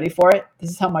world. Are you ready for it?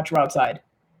 This is how much we're outside.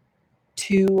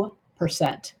 2%.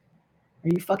 Are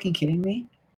you fucking kidding me?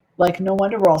 Like, no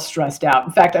wonder we're all stressed out.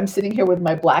 In fact, I'm sitting here with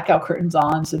my blackout curtains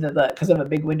on so that because I have a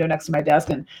big window next to my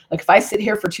desk. And like, if I sit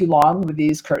here for too long with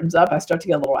these curtains up, I start to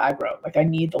get a little aggro. Like I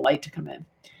need the light to come in.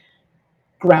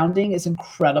 Grounding is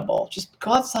incredible. Just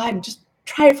go outside and just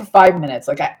try it for 5 minutes.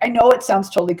 Like I know it sounds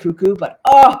totally cuckoo, but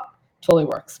totally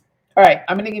works. All right.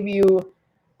 I'm going to give you,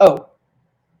 okay.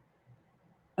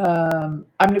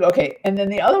 And then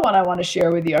the other one I want to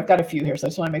share with you, I've got a few here, so I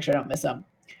just want to make sure I don't miss them,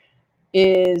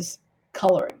 is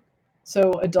coloring.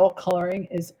 So adult coloring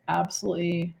is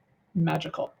absolutely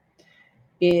magical.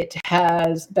 It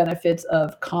has benefits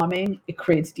of calming. It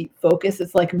creates deep focus.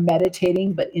 It's like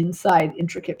meditating, but inside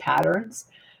intricate patterns.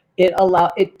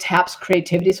 It taps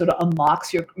creativity, so it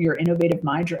unlocks your innovative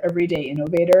mind, your everyday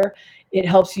innovator. It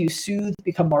helps you soothe,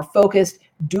 become more focused.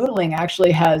 Doodling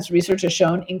actually research has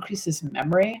shown increases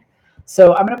memory.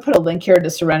 So I'm going to put a link here to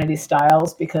Serenity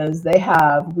Styles because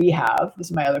we have, this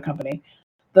is my other company,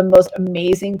 the most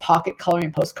amazing pocket coloring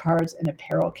postcards and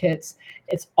apparel kits.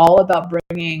 It's all about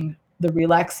bringing the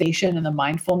relaxation and the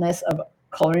mindfulness of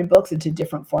coloring books into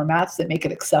different formats that make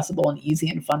it accessible and easy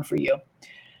and fun for you.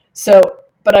 So,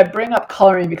 but I bring up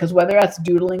coloring because whether that's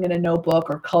doodling in a notebook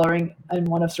or coloring in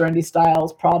one of Serenity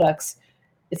Styles products,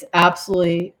 it's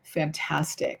absolutely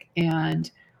fantastic. And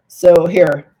so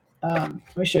here,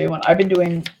 let me show you one. I've been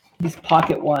doing these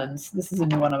pocket ones. This is a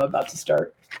new one I'm about to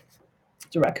start.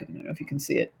 It's a raccoon. I don't know if you can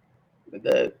see it with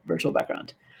the virtual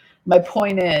background. My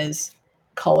point is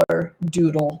color,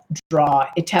 doodle, draw.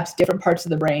 It taps different parts of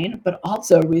the brain, but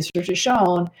also research has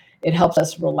shown it helps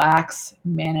us relax,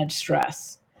 manage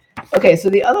stress. Okay, so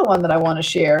the other one that I want to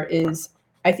share is,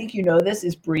 I think you know this,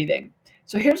 is breathing.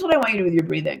 So here's what I want you to do with your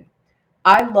breathing.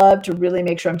 I love to really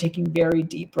make sure I'm taking very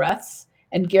deep breaths.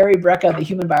 And Gary Brecka, the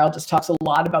human biologist, talks a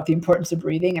lot about the importance of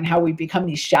breathing and how we become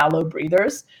these shallow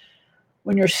breathers.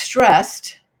 When you're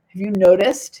stressed, have you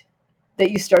noticed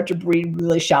that you start to breathe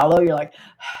really shallow? You're like,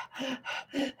 I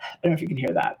don't know if you can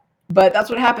hear that. But that's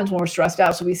what happens when we're stressed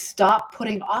out. So we stop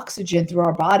putting oxygen through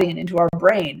our body and into our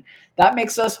brain. That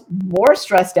makes us more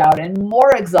stressed out and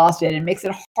more exhausted and makes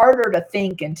it harder to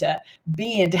think and to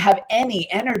be and to have any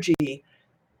energy.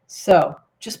 So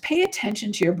just pay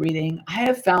attention to your breathing. I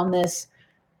have found this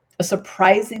a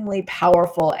surprisingly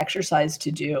powerful exercise to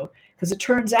do, because it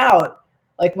turns out,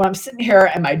 like when I'm sitting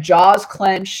here and my jaw's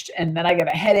clenched and then I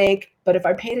get a headache, but if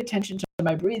I paid attention to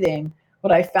my breathing,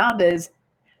 what I found is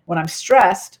when I'm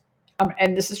stressed,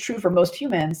 and this is true for most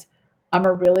humans, I'm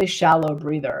a really shallow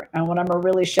breather. And when I'm a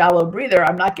really shallow breather,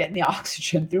 I'm not getting the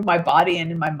oxygen through my body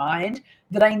and in my mind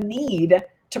that I need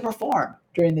to perform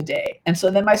during the day. And so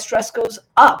then my stress goes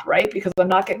up, right? Because I'm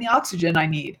not getting the oxygen I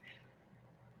need.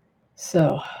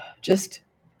 So just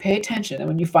pay attention. And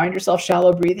when you find yourself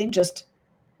shallow breathing, just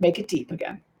make it deep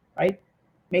again, right?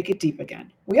 Make it deep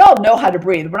again. We all know how to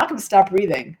breathe. We're not going to stop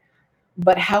breathing,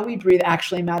 but how we breathe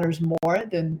actually matters more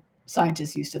than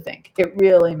scientists used to think. It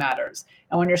really matters.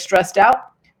 And when you're stressed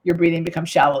out, your breathing becomes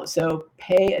shallow. So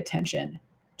pay attention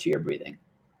to your breathing.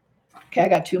 Okay, I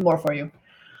got two more for you.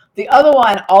 The other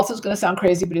one also is going to sound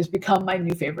crazy, but it's become my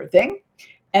new favorite thing.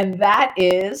 And that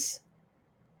is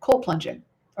cold plunging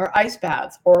or ice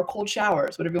baths or cold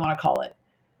showers, whatever you want to call it.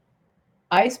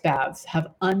 Ice baths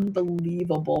have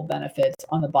unbelievable benefits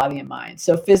on the body and mind.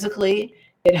 So physically,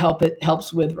 it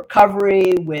helps with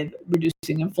recovery, with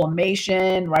reducing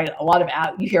inflammation, right?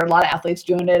 You hear a lot of athletes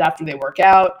doing it after they work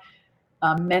out.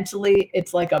 Mentally,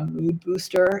 it's like a mood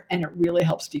booster, and it really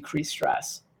helps decrease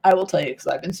stress. I will tell you, because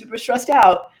I've been super stressed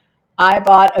out, I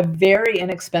bought a very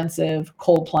inexpensive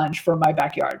cold plunge for my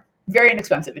backyard. Very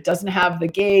inexpensive. It doesn't have the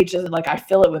gauge, doesn't like I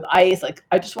fill it with ice. Like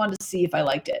I just wanted to see if I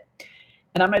liked it.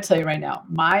 And I'm going to tell you right now,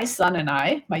 my son and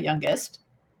I, my youngest,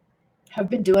 have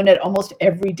been doing it almost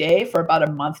every day for about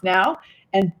a month now.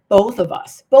 And both of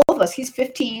us, he's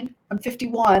 15, I'm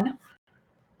 51.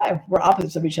 We're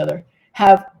opposites of each other,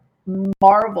 have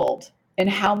marveled in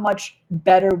how much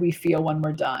better we feel when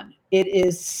we're done. It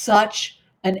is such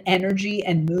an energy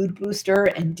and mood booster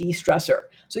and de-stressor.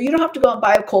 So you don't have to go and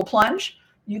buy a cold plunge.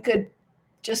 You could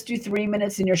just do 3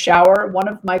 minutes in your shower. One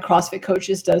of my CrossFit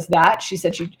coaches does that. She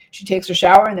said she takes her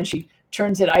shower and then she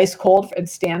turns it ice cold and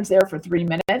stands there for 3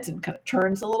 minutes and kind of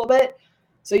turns a little bit.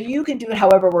 So you can do it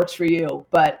however works for you.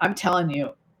 But I'm telling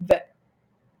you that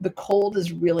the cold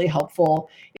is really helpful.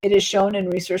 It is shown in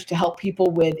research to help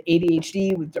people with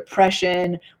ADHD, with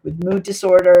depression, with mood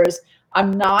disorders.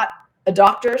 I'm not a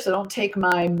doctor, so don't take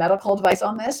my medical advice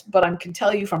on this, but I can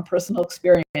tell you from personal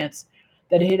experience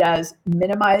that it has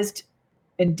minimized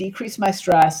and decreased my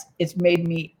stress. It's made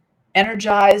me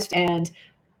energized. And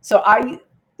so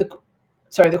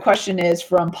the question is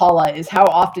from Paula is how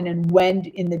often and when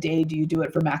in the day do you do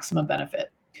it for maximum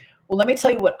benefit? Well, let me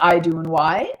tell you what I do and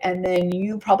why, and then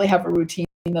you probably have a routine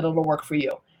that'll work for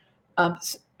you.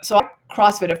 So I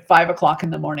CrossFit at 5 o'clock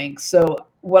in the morning. So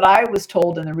what I was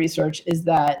told in the research is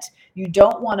that you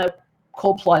don't want to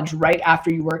cold plunge right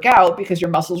after you work out because your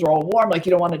muscles are all warm. Like you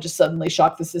don't want to just suddenly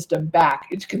shock the system back.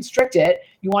 It's constrict it.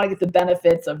 You want to get the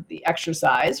benefits of the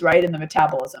exercise, right, and the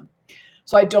metabolism.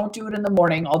 So I don't do it in the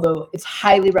morning, although it's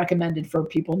highly recommended for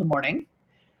people in the morning.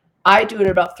 I do it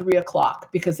at about 3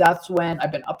 o'clock because that's when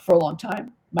I've been up for a long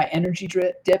time. My energy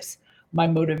dips, my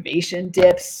motivation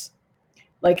dips.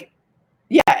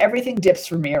 Everything dips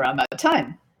for me around that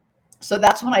time. So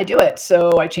that's when I do it.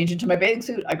 So I change into my bathing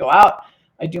suit. I go out.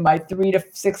 I do my 3 to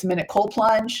 6 minute cold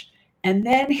plunge. And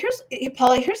then here's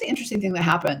the interesting thing that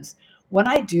happens. When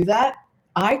I do that,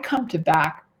 I come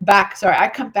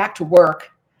back to work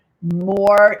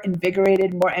more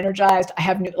invigorated, more energized. I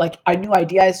have new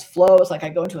ideas flows. Like I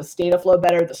go into a state of flow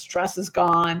better. The stress is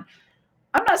gone.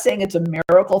 I'm not saying it's a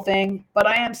miracle thing, but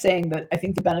I am saying that I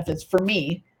think the benefits for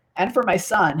me and for my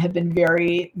son have been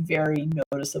very, very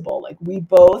noticeable. Like we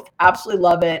both absolutely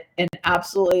love it and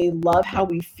absolutely love how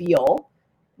we feel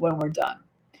when we're done.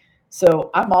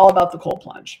 So I'm all about the cold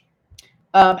plunge.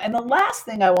 And the last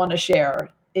thing I want to share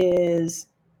is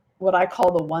what I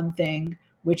call the one thing,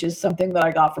 which is something that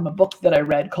I got from a book that I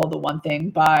read called The One Thing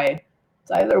by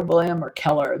it's either William or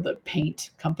Keller, the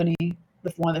paint company,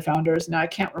 one of the founders. Now I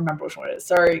can't remember which one it is.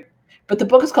 Sorry. But the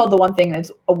book is called The One Thing, and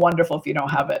it's wonderful if you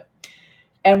don't have it.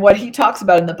 And what he talks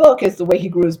about in the book is the way he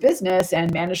grew his business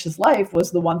and managed his life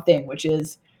was the one thing, which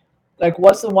is like,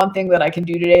 what's the one thing that I can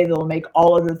do today that will make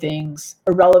all other things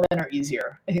irrelevant or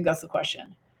easier? I think that's the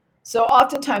question. So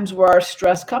oftentimes where our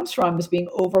stress comes from is being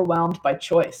overwhelmed by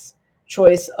choice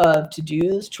choice of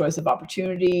to-dos, choice of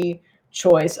opportunity,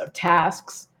 choice of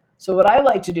tasks. So what I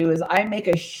like to do is I make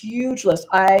a huge list.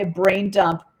 I brain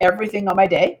dump everything on my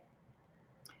day.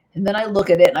 And then I look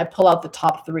at it and I pull out the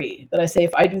top 3 that I say,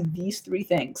 if I do these 3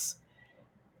 things,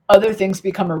 other things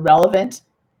become irrelevant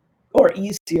or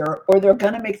easier, or they're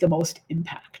going to make the most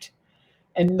impact.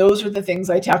 And those are the things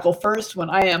I tackle first when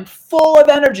I am full of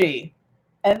energy.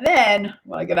 And then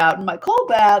when I get out in my cold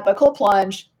bath, my cold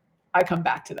plunge, I come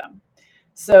back to them.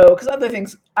 So, because other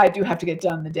things I do have to get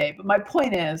done in the day. But my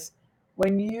point is,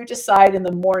 when you decide in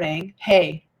the morning,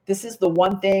 hey, this is the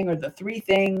one thing or the 3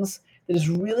 things that is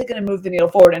really going to move the needle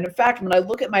forward. And in fact, when I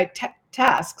look at my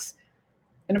tasks,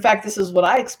 and in fact, this is what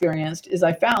I experienced, is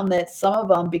I found that some of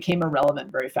them became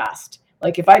irrelevant very fast.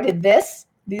 Like if I did this,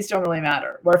 these don't really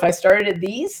matter. Or if I started at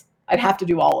these, I'd have to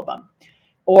do all of them.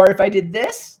 Or if I did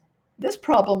this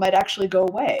problem might actually go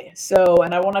away. So,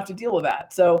 and I won't have to deal with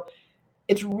that. So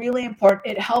it's really important.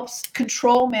 It helps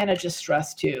control manages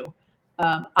stress too.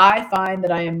 I find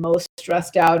that I am most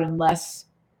stressed out and less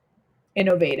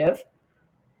innovative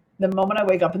the moment I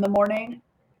wake up in the morning,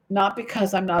 not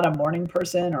because I'm not a morning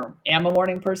person or am a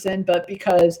morning person, but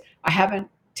because I haven't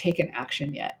taken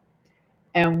action yet.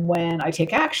 And when I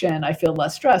take action, I feel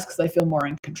less stressed because I feel more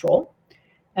in control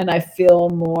and I feel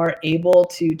more able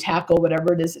to tackle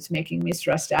whatever it is that's making me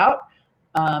stressed out.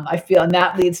 I feel, and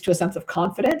that leads to a sense of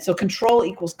confidence. So control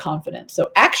equals confidence.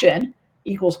 So action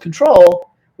equals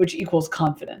control, which equals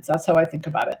confidence. That's how I think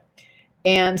about it.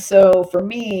 And so for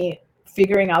me,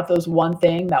 figuring out that one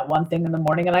thing in the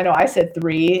morning, and I know I said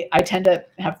 3, I tend to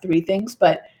have 3 things,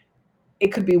 but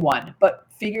it could be 1. But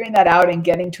figuring that out and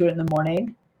getting to it in the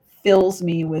morning fills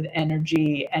me with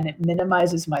energy and it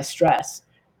minimizes my stress.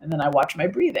 And then I watch my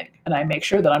breathing and I make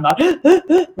sure that I'm not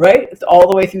right all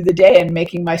the way through the day and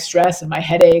making my stress and my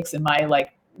headaches and my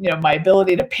my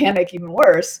ability to panic even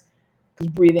worse,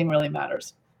 because breathing really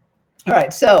matters. All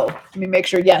right, so let me make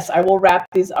sure. Yes, I will wrap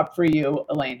these up for you,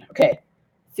 Elaine. Okay,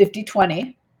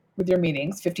 50-20 with your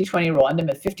meetings, 50-20 rule, end them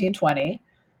at 50 and 20.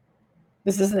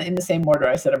 This isn't in the same order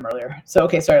I said them earlier. So,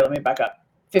 okay, sorry, let me back up.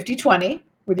 50-20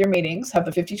 with your meetings, have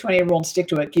the 50-20 rule and stick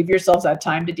to it. Give yourselves that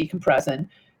time to decompress and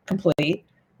complete.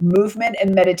 Movement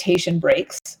and meditation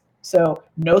breaks. So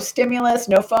no stimulus,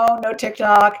 no phone, no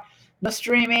TikTok, no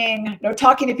streaming, no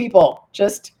talking to people.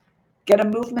 Just get a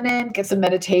movement in, get some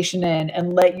meditation in,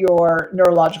 and let your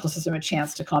neurological system a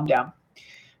chance to calm down.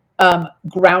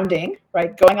 Grounding,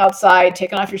 right? Going outside,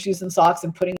 taking off your shoes and socks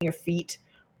and putting your feet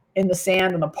in the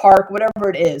sand, in the park, whatever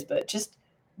it is, but just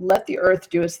let the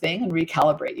earth do its thing and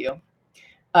recalibrate you.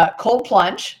 Cold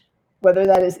plunge, whether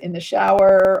that is in the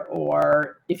shower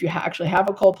or if you actually have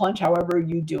a cold plunge, however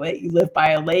you do it. You live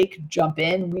by a lake, jump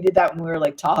in. We did that when we were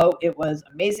Lake Tahoe. It was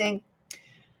amazing.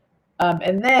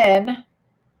 And then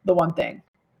the one thing,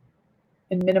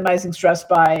 and minimizing stress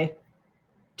by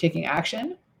taking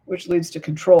action, which leads to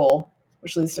control,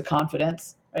 which leads to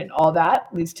confidence, right? And all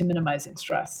that leads to minimizing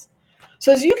stress.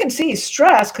 So as you can see,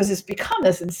 stress, because it's become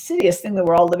this insidious thing that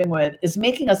we're all living with, is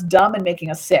making us dumb and making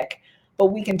us sick. But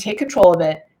we can take control of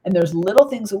it. And there's little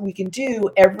things that we can do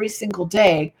every single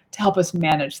day to help us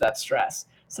manage that stress.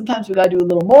 Sometimes we got to do a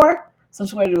little more,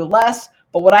 sometimes we got to do less.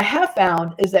 But what I have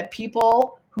found is that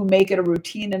people who make it a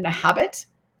routine and a habit,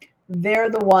 they're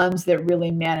the ones that really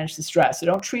manage the stress. So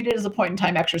don't treat it as a point in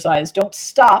time exercise. Don't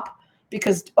stop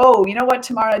because, oh, you know what,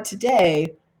 Tamara,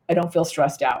 today I don't feel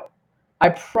stressed out. I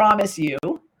promise you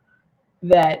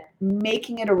that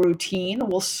making it a routine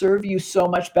will serve you so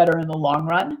much better in the long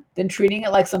run than treating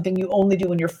it like something you only do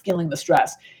when you're feeling the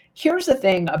stress. Here's the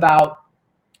thing about,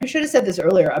 I should have said this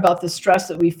earlier, about the stress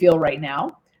that we feel right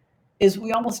now, is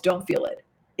we almost don't feel it.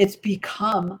 It's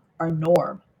become our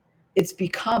norm. It's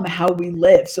become how we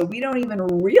live. So we don't even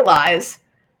realize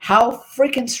how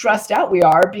freaking stressed out we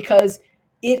are because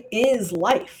it is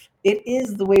life. It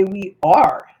is the way we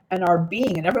are and our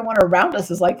being, and everyone around us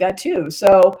is like that too.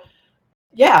 So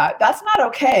yeah, that's not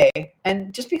okay.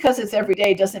 And just because it's every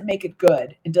day doesn't make it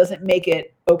good. It doesn't make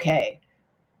it okay.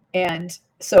 And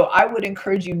so I would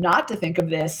encourage you not to think of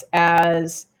this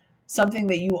as something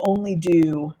that you only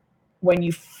do when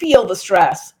you feel the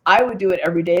stress. I would do it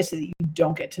every day so that you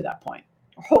don't get to that point,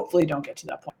 or hopefully don't get to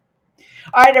that point.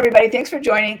 All right, everybody, thanks for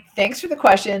joining. Thanks for the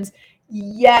questions.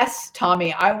 Yes,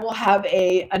 Tommy, I will have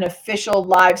an official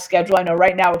live schedule. I know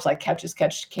right now it's like catch as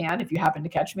catch can if you happen to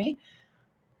catch me.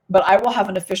 But I will have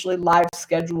an officially live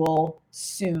schedule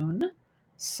soon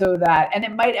so that, and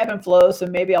it might ebb and flow. So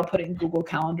maybe I'll put it in Google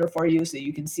Calendar for you so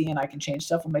you can see and I can change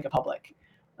stuff. We'll make it public.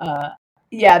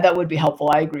 Yeah, that would be helpful.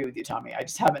 I agree with you, Tommy. I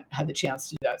just haven't had the chance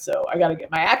to do that. So I got to get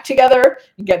my act together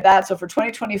and get that. So for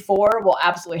 2024, we'll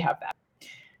absolutely have that.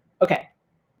 Okay.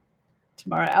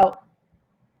 Tamara out.